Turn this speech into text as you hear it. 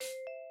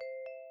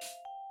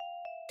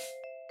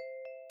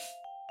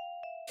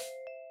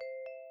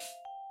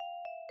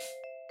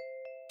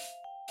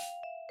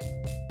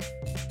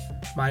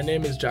My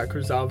name is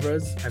Cruz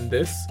Alvarez, and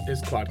this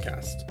is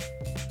Quadcast.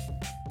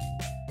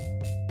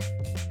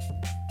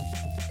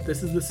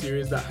 This is the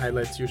series that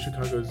highlights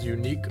UChicago's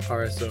unique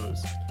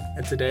RSOs,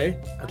 and today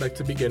I'd like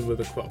to begin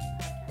with a quote.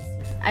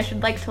 I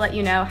should like to let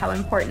you know how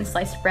important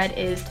sliced bread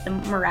is to the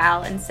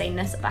morale and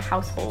saneness of a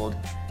household,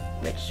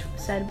 which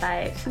was said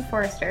by Sue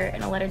Forrester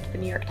in a letter to the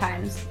New York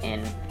Times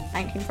in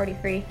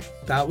 1943.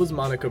 That was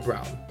Monica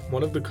Brown,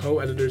 one of the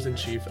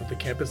co-editors-in-chief of the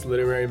campus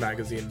literary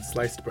magazine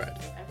Sliced Bread,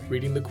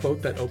 reading the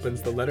quote that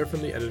opens the letter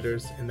from the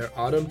editors in their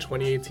autumn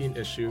 2018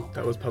 issue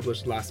that was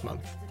published last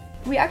month.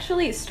 We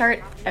actually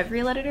start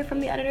every letter from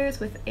the editors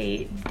with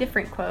a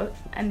different quote,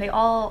 and they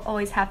all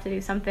always have to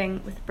do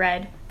something with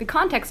bread. The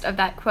context of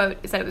that quote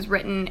is that it was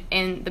written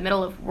in the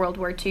middle of World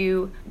War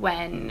II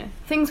when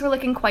things were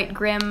looking quite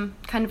grim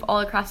kind of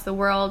all across the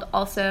world.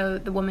 Also,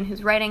 the woman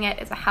who's writing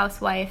it is a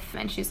housewife,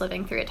 and she's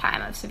living through a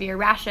time of severe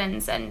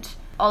rations and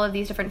all of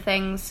these different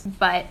things,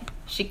 but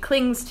she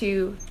clings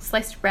to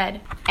sliced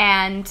bread.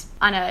 And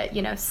on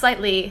a,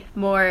 slightly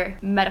more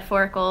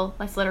metaphorical,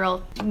 less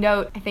literal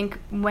note, I think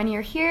when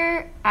you're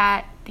here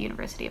at the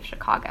University of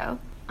Chicago,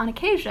 on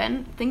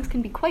occasion, things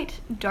can be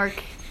quite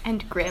dark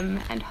and grim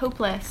and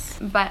hopeless,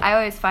 but I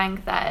always find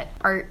that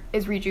art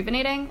is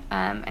rejuvenating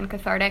and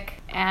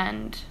cathartic,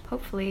 and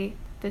hopefully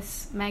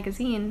this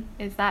magazine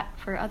is that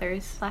for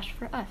others /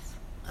 for us.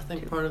 I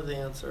think part of the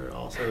answer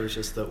also is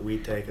just that we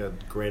take a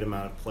great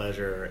amount of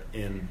pleasure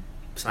in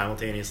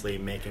simultaneously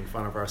making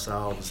fun of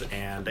ourselves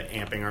and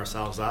amping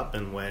ourselves up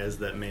in ways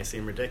that may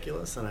seem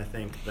ridiculous. And I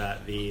think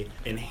that the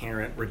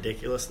inherent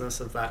ridiculousness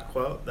of that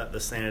quote, that the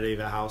sanity of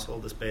a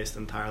household is based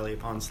entirely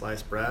upon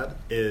sliced bread,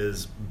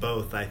 is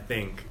both, I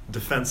think,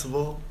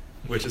 defensible,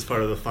 which is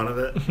part of the fun of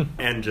it,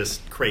 and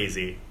just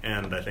crazy.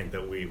 And I think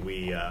that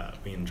we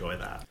enjoy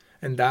that.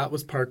 And that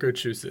was Parker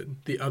Chusid,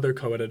 the other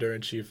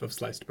co-editor-in-chief of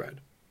Sliced Bread.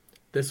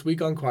 This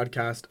week on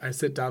Quadcast, I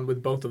sit down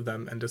with both of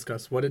them and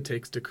discuss what it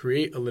takes to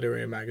create a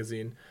literary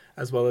magazine,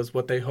 as well as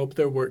what they hope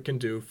their work can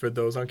do for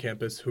those on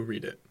campus who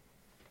read it.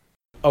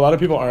 A lot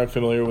of people aren't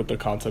familiar with the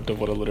concept of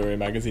what a literary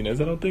magazine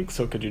is, I don't think,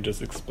 so could you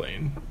just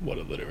explain what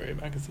a literary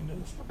magazine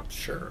is?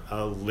 Sure.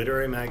 A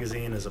literary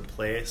magazine is a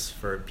place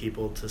for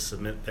people to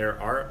submit their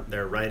art,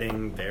 their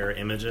writing, their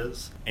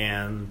images,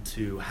 and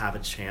to have a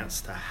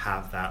chance to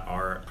have that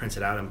art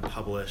printed out and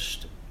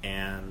published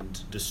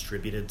and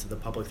distributed to the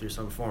public through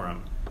some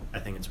forum. I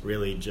think it's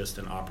really just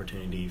an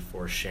opportunity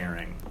for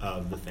sharing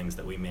of the things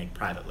that we make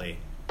privately,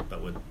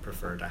 but would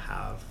prefer to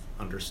have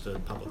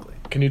understood publicly.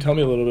 Can you tell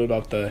me a little bit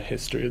about the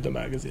history of the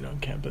magazine on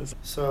campus?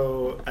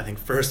 So I think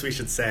first we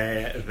should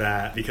say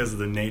that because of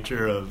the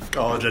nature of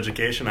college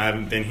education, I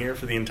haven't been here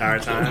for the entire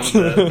time.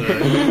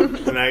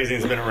 The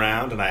magazine's been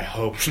around, and I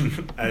hope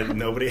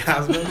nobody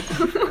has been.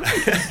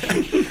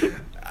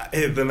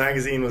 The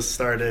magazine was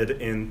started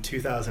in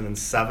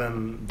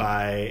 2007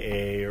 by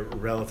a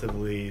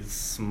relatively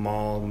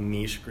small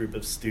niche group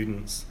of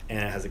students, and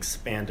it has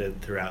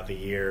expanded throughout the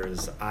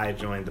years. I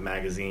joined the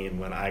magazine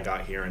when I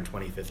got here in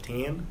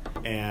 2015,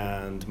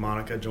 and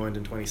Monica joined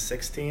in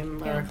 2016,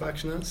 my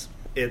recollection is.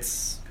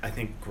 It's, I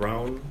think,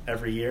 grown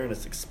every year, and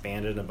it's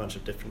expanded in a bunch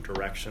of different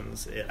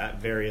directions. It, at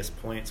various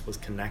points, was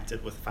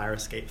connected with Fire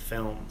Escape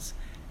Films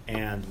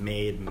and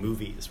made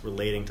movies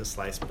relating to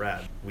sliced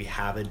bread. We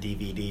have a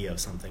DVD of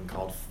something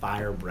called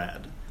Fire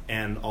Bread,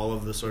 and all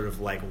of the sort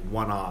of like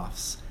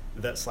one-offs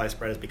that sliced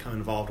bread has become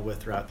involved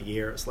with throughout the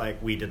years.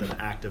 Like we did an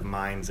Active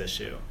Minds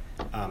issue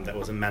that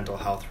was a mental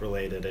health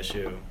related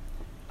issue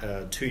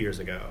 2 years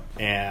ago,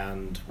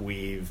 and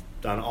we've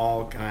done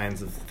all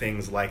kinds of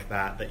things like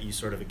that you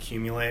sort of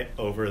accumulate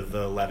over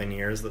the 11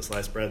 years that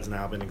sliced bread's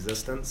now been in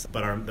existence.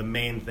 But the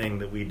main thing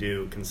that we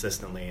do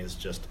consistently is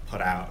just put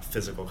out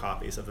physical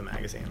copies of the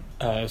magazine.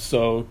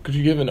 So could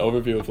you give an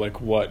overview of like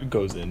what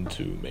goes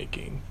into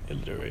making a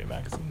literary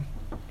magazine?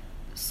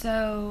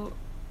 So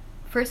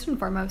first and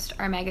foremost,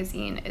 our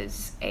magazine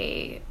is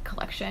a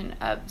collection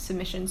of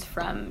submissions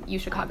from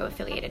UChicago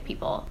affiliated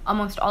people.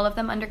 Almost all of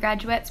them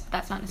undergraduates, but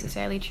that's not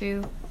necessarily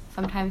true.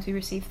 Sometimes we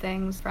receive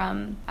things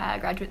from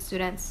graduate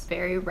students,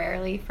 very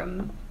rarely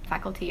from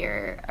faculty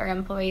or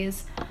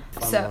employees.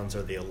 Fun ones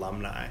are the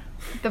alumni.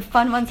 The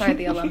fun ones are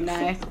the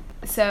alumni.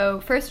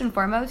 So first and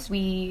foremost,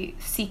 we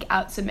seek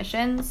out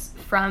submissions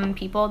from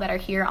people that are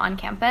here on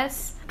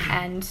campus,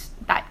 and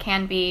that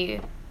can be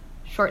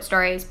short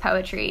stories,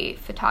 poetry,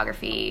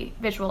 photography,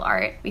 visual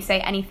art. We say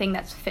anything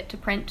that's fit to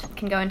print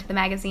can go into the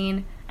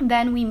magazine. And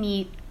then we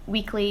meet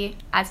weekly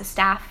as a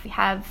staff. We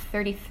have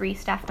 33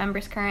 staff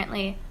members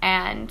currently,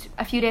 and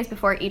a few days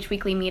before each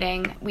weekly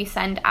meeting, we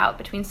send out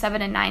between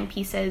 7 and 9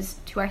 pieces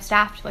to our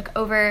staff to look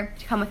over,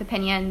 to come with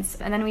opinions,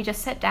 and then we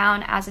just sit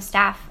down as a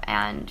staff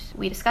and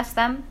we discuss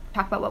them.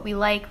 talk about what we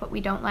like, what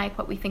we don't like,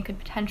 what we think could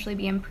potentially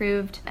be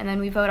improved, and then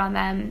we vote on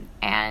them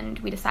and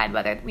we decide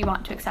whether we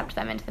want to accept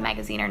them into the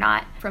magazine or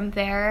not. From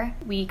there,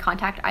 we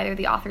contact either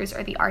the authors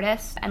or the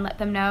artists and let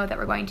them know that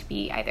we're going to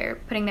be either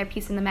putting their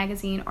piece in the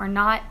magazine or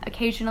not.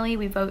 Occasionally,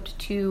 we vote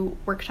to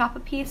workshop a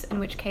piece, in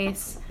which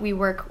case we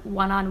work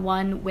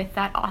one-on-one with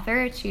that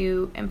author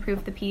to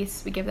improve the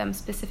piece. We give them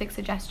specific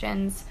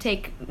suggestions,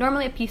 take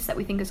normally a piece that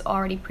we think is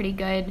already pretty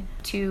good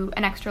to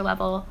an extra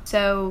level.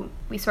 So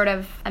we sort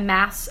of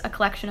amass a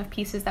collection of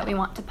pieces that we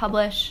want to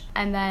publish,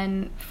 and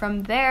then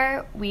from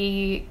there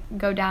we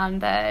go down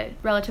the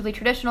relatively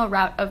traditional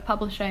route of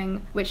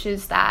publishing, which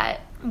is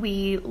that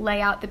we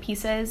lay out the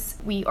pieces,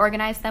 we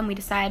organize them, we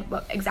decide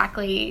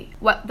exactly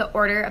what the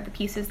order of the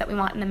pieces that we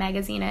want in the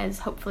magazine is.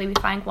 Hopefully we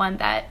find one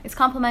that is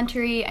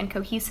complementary and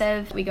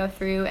cohesive. We go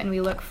through and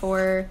we look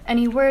for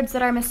any words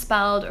that are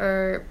misspelled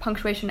or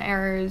punctuation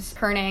errors,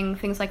 kerning,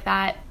 things like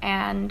that,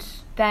 and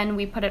then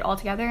we put it all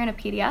together in a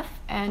PDF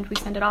and we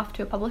send it off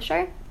to a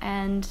publisher,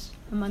 and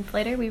a month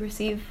later we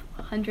receive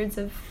hundreds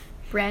of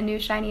brand new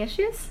shiny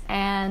issues.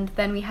 And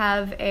then we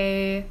have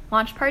a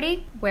launch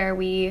party where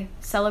we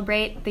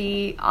celebrate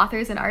the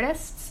authors and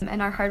artists and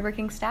our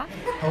hardworking staff.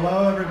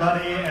 Hello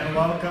everybody, and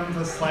welcome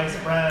to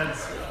Sliced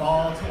Bread's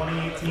Fall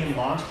 2018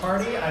 launch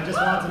party. I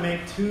just want to make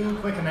 2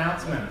 quick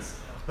announcements.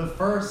 The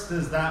first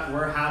is that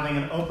we're having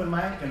an open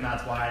mic, and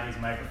that's why these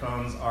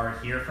microphones are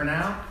here for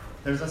now.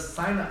 There's a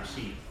sign-up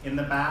sheet in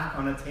the back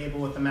on a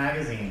table with the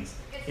magazines.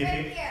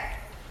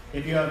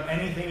 If you have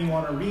anything you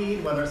want to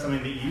read, whether it's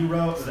something that you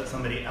wrote or that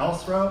somebody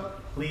else wrote,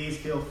 please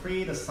feel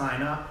free to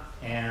sign up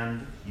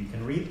and you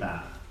can read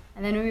that.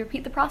 And then we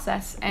repeat the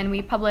process, and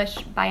we publish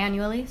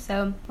biannually,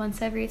 so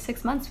once every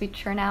 6 months we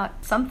churn out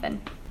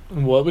something.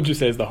 What would you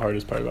say is the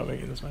hardest part about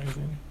making this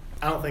magazine?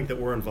 I don't think that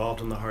we're involved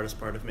in the hardest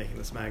part of making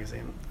this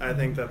magazine. I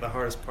think that the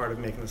hardest part of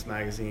making this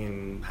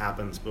magazine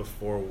happens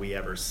before we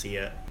ever see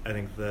it. I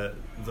think that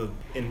the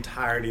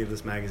entirety of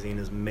this magazine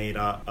is made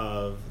up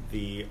of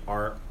the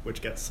art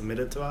which gets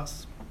submitted to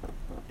us.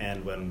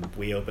 And when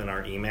we open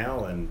our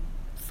email and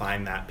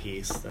find that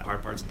piece, the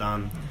hard part's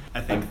done.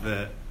 I think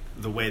that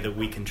the way that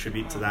we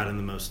contribute to that in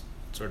the most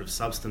sort of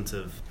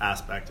substantive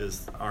aspect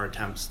is our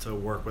attempts to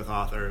work with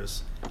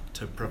authors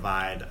to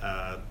provide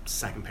a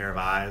second pair of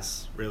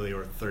eyes, really,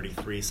 or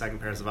 33 second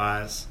pairs of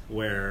eyes,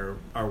 where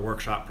our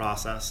workshop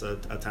process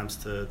attempts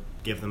to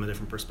give them a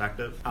different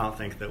perspective. I don't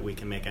think that we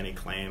can make any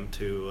claim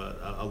to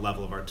a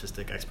level of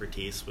artistic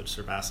expertise which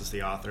surpasses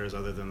the authors.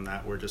 Other than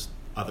that, we're just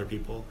other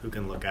people who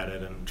can look at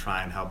it and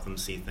try and help them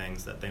see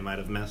things that they might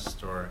have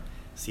missed, or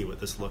see what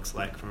this looks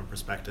like from a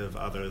perspective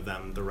other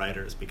than the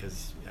writers,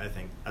 because I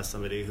think as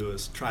somebody who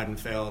has tried and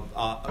failed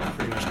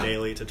pretty much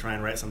daily to try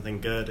and write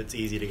something good, it's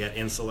easy to get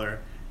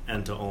insular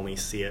and to only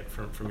see it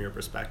from your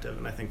perspective.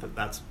 And I think that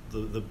that's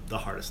the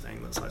hardest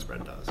thing that Sliced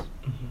Bread does,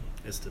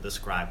 is to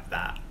describe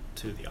that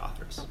to the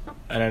authors.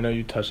 And I know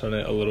you touched on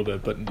it a little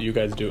bit, but you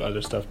guys do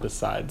other stuff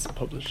besides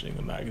publishing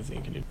a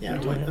magazine. Can you? Yeah,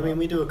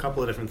 we do a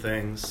couple of different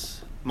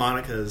things.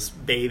 Monica's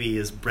baby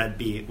is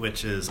Breadbeat,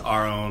 which is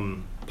our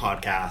own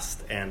podcast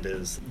and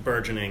is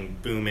burgeoning,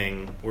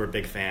 booming. We're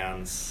big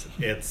fans.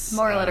 It's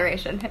more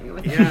alliteration. Hit me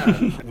with it.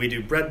 Yeah, we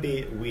do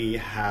Breadbeat. We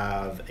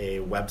have a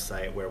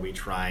website where we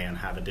try and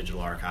have a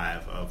digital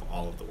archive of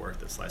all of the work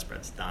that Sliced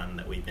Bread's done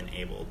that we've been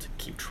able to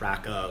keep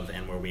track of,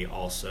 and where we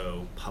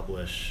also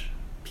publish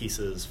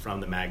pieces from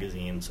the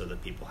magazine so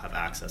that people have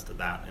access to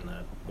that in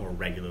a more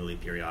regularly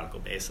periodical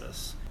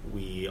basis.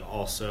 We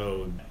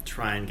also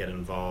try and get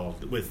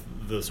involved with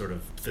the sort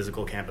of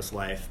physical campus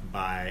life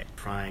by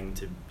trying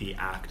to be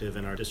active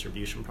in our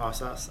distribution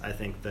process. I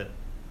think that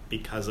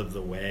because of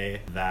the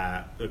way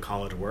that the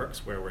college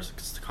works, where we're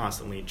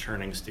constantly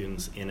churning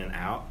students in and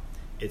out,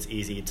 it's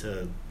easy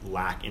to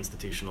lack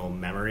institutional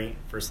memory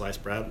for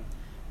Sliced Bread.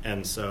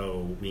 And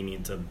so we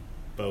need to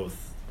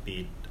both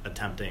be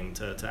attempting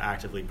to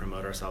actively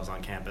promote ourselves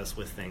on campus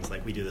with things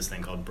like, we do this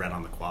thing called Bread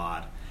on the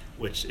Quad,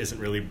 which isn't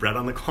really bread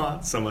on the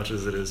quad so much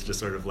as it is just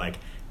sort of like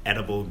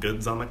edible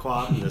goods on the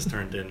quad, and this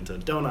turned into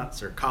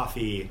donuts or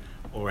coffee,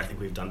 or I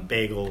think we've done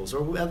bagels,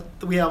 or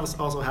we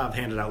also have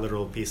handed out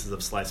literal pieces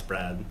of sliced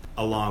bread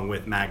along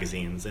with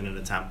magazines in an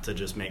attempt to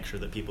just make sure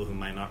that people who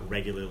might not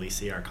regularly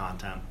see our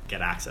content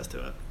get access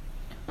to it.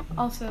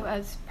 Also,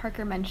 as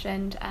Parker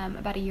mentioned,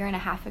 about 1.5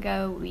 years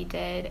ago, we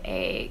did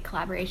a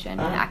collaboration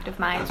with Active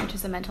Minds, which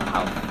is a mental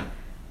health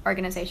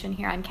organization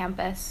here on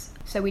campus.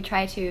 So we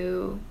try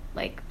to,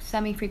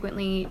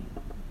 semi-frequently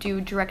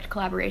do direct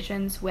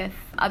collaborations with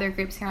other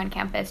groups here on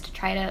campus to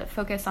try to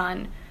focus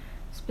on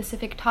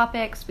specific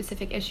topics,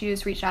 specific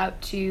issues, reach out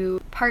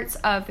to parts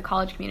of the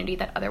college community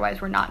that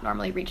otherwise we're not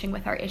normally reaching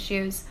with our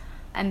issues.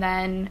 And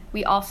then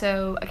we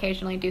also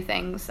occasionally do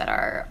things that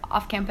are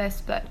off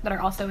campus, but that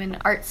are also in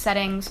art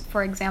settings.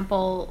 For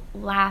example,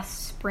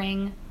 last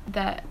spring,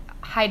 the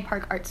Hyde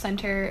Park Arts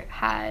Center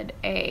had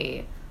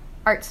a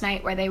arts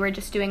night where they were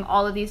just doing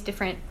all of these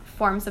different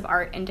forms of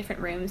art in different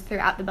rooms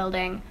throughout the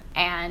building.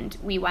 And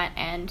we went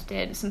and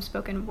did some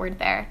spoken word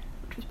there,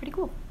 which was pretty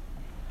cool.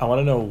 I want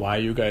to know why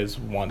you guys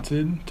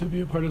wanted to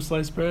be a part of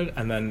Sliced Bread,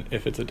 and then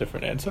if it's a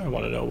different answer, I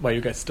want to know why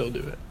you guys still do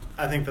it.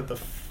 I think that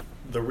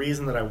the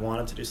reason that I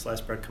wanted to do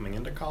Sliced Bread coming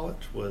into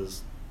college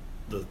was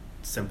the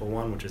simple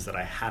one, which is that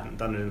I hadn't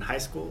done it in high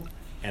school,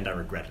 and I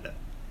regretted it.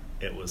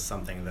 It was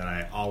something that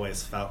I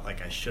always felt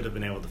like I should have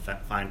been able to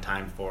find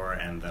time for,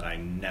 and that I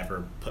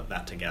never put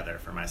that together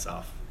for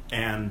myself.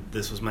 And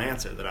this was my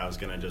answer, that I was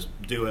going to just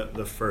do it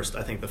the first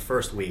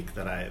week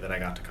that I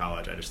got to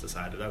college. I just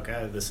decided,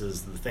 okay, this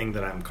is the thing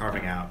that I'm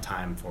carving out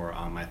time for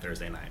on my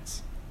Thursday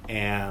nights.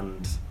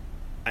 And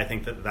I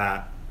think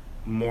that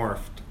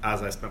morphed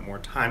as I spent more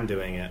time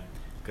doing it,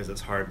 because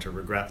it's hard to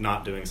regret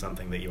not doing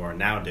something that you are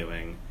now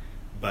doing.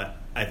 But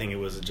I think it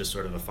was just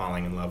sort of a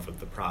falling in love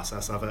with the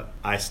process of it.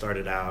 I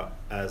started out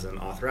as an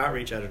author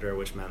outreach editor,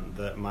 which meant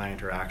that my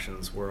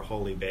interactions were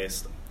wholly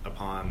based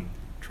upon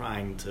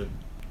trying to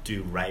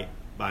do right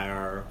by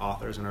our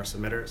authors and our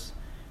submitters,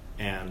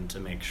 and to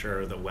make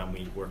sure that when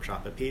we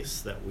workshop a piece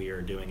that we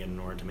are doing it in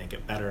order to make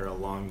it better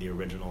along the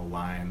original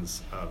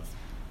lines of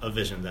a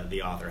vision that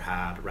the author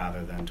had,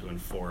 rather than to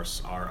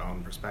enforce our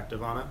own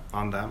perspective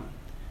on them.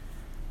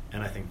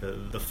 And I think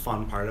the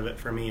fun part of it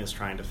for me is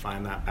trying to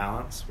find that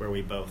balance where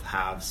we both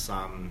have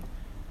some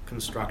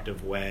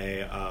constructive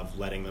way of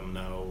letting them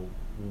know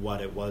what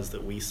it was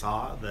that we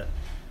saw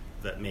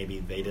that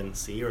maybe they didn't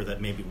see, or that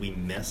maybe we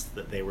missed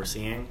that they were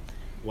seeing,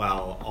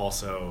 while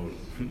also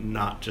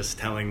not just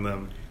telling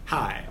them,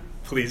 hi,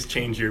 please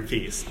change your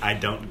piece, I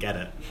don't get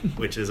it,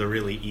 which is a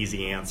really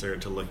easy answer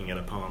to looking at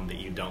a poem that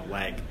you don't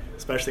like,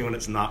 especially when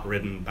it's not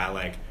written by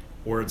like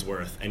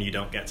Wordsworth, and you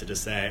don't get to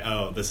just say,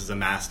 oh, this is a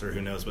master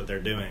who knows what they're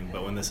doing.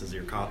 But when this is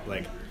your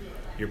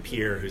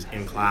peer who's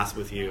in class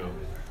with you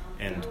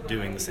and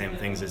doing the same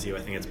things as you, I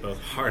think it's both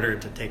harder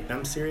to take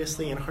them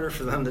seriously and harder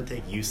for them to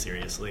take you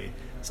seriously.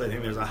 So I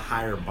think there's a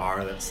higher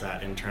bar that's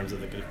set in terms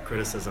of the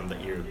criticism that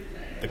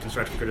the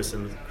constructive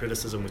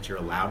criticism which you're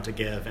allowed to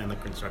give, and the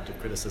constructive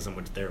criticism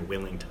which they're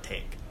willing to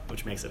take,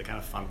 which makes it a kind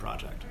of fun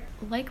project.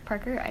 Like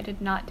Parker, I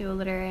did not do a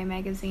literary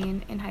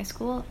magazine in high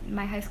school.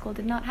 My high school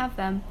did not have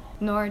them,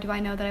 nor do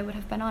I know that I would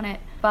have been on it.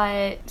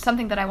 But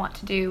something that I want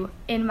to do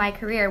in my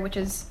career, which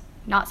is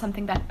not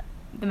something that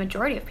the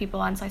majority of people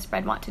on Sliced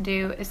Bread want to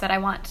do, is that I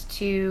want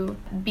to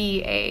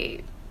be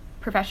a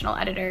professional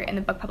editor in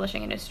the book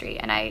publishing industry.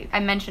 And I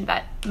mentioned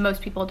that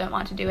most people don't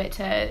want to do it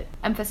to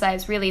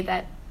emphasize really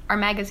that our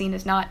magazine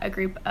is not a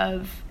group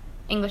of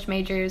English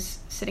majors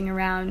sitting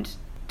around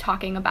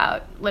talking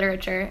about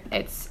literature.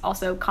 It's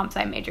also comp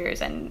sci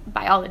majors and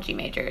biology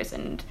majors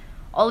and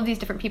all of these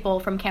different people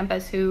from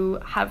campus who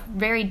have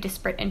very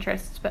disparate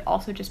interests but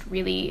also just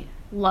really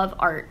love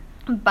art.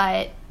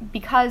 But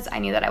because I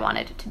knew that I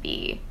wanted to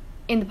be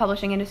in the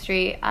publishing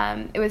industry,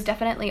 it was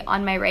definitely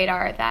on my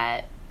radar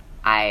that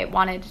I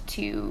wanted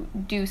to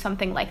do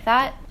something like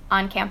that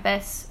on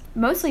campus,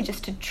 mostly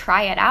just to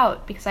try it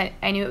out, because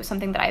I knew it was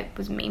something that I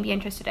was maybe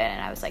interested in,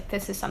 and I was like,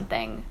 this is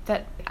something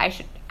that I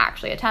should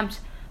actually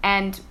attempt.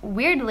 And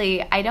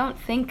weirdly, I don't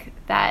think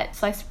that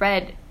Sliced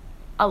Bread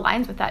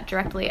aligns with that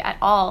directly at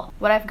all.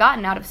 What I've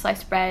gotten out of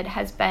Sliced Bread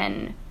has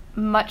been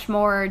much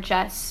more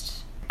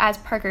just, as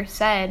Parker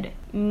said,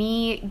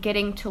 me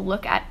getting to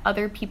look at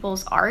other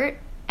people's art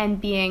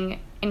and being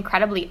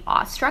incredibly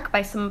awestruck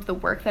by some of the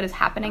work that is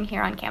happening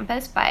here on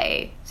campus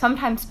by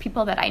sometimes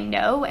people that I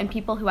know and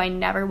people who I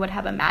never would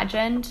have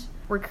imagined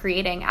were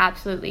creating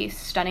absolutely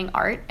stunning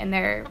art in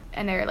their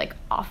like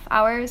off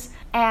hours.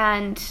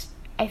 And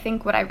I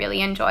think what I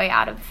really enjoy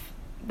out of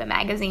the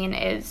magazine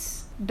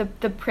is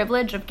the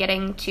privilege of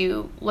getting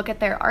to look at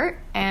their art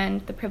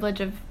and the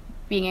privilege of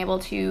being able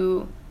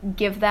to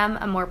give them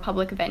a more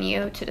public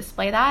venue to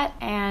display that,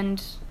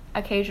 and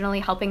occasionally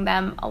helping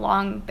them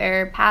along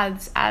their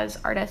paths as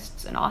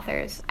artists and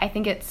authors. I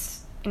think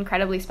it's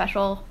incredibly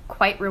special,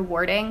 quite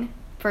rewarding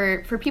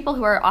for people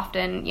who are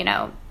often,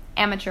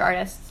 amateur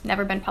artists,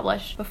 never been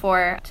published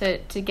before,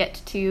 to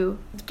get to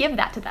give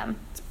that to them.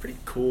 It's pretty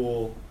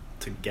cool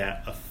to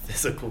get a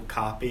physical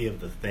copy of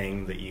the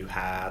thing that you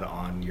had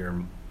on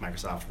your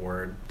Microsoft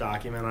Word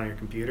document on your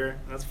computer.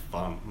 That's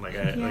fun. Like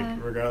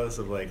regardless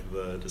of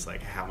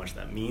how much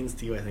that means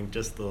to you, I think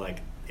just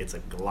it's a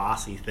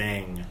glossy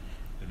thing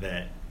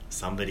that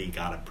somebody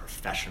got a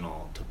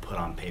professional to put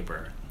on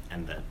paper,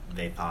 and that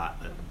they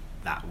thought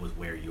that was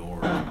where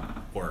your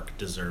work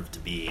deserved to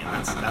be,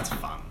 and that's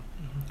fun.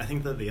 Mm-hmm. I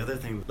think that the other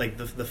thing,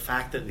 the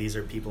fact that these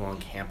are people on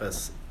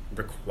campus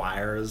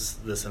requires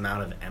this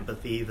amount of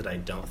empathy that I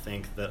don't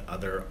think that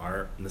other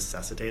art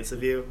necessitates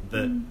of you.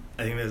 That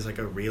I think there's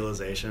a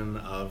realization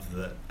of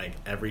that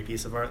every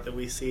piece of art that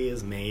we see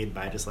is made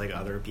by just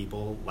other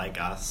people like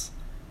us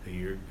who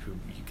you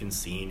can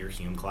see in your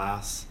Hume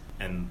class.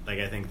 And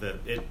I think that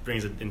it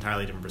brings an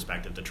entirely different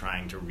perspective to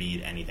trying to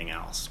read anything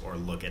else or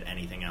look at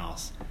anything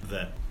else,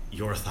 that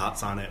your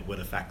thoughts on it would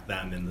affect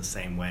them in the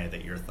same way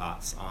that your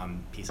thoughts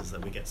on pieces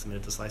that we get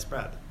submitted to Sliced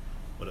Bread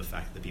would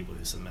affect the people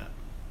who submit.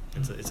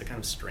 It's a kind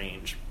of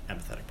strange,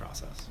 empathetic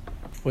process.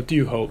 What do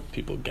you hope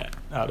people get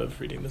out of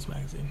reading this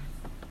magazine?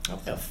 I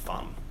hope they have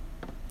fun.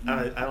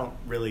 I don't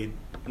really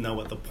know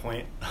what the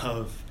point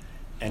of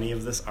any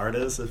of this art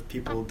is if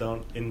people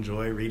don't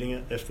enjoy reading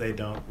it, if they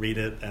don't read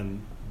it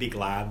and be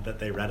glad that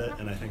they read it.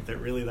 And I think that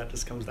really that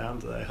just comes down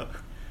to I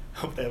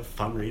hope they have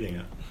fun reading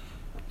it.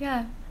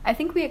 Yeah, I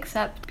think we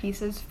accept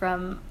pieces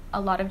from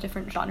a lot of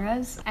different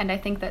genres, and I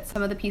think that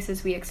some of the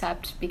pieces we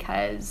accept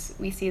because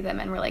we see them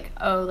and we're like,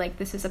 oh, like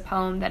this is a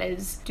poem that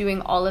is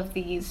doing all of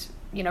these,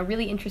 you know,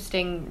 really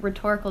interesting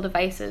rhetorical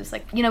devices.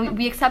 Like, you know,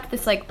 we accept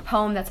this like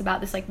poem that's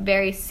about this like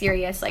very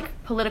serious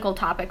like political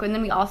topic, and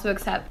then we also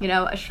accept, you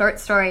know, a short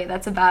story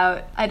that's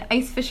about an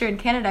ice fisher in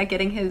Canada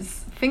getting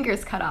his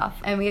fingers cut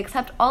off, and we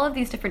accept all of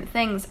these different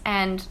things,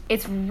 and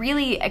it's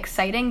really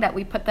exciting that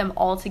we put them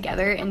all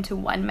together into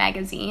one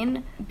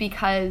magazine,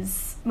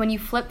 because when you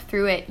flip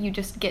through it, you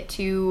just get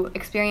to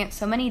experience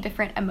so many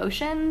different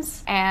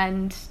emotions,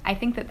 and I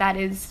think that that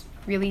is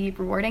really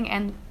rewarding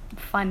and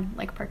fun,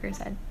 like Parker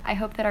said. I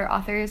hope that our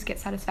authors get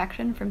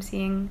satisfaction from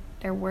seeing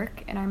their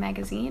work in our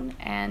magazine,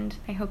 and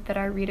I hope that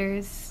our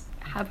readers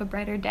have a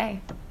brighter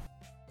day.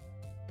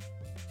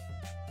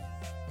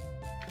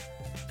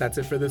 That's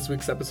it for this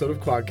week's episode of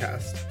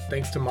Quadcast.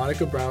 Thanks to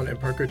Monica Brown and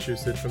Parker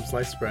Chusid from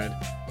Sliced Bread,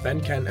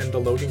 Ben Kent and the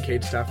Logan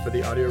Cage staff for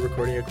the audio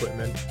recording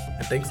equipment,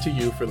 and thanks to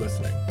you for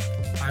listening.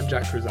 I'm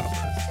Cruz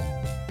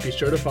Alvarez. Be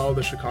sure to follow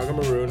the Chicago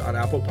Maroon on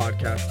Apple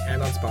Podcasts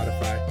and on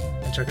Spotify,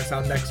 and check us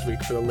out next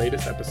week for the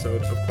latest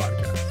episode of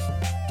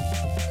Quadcast.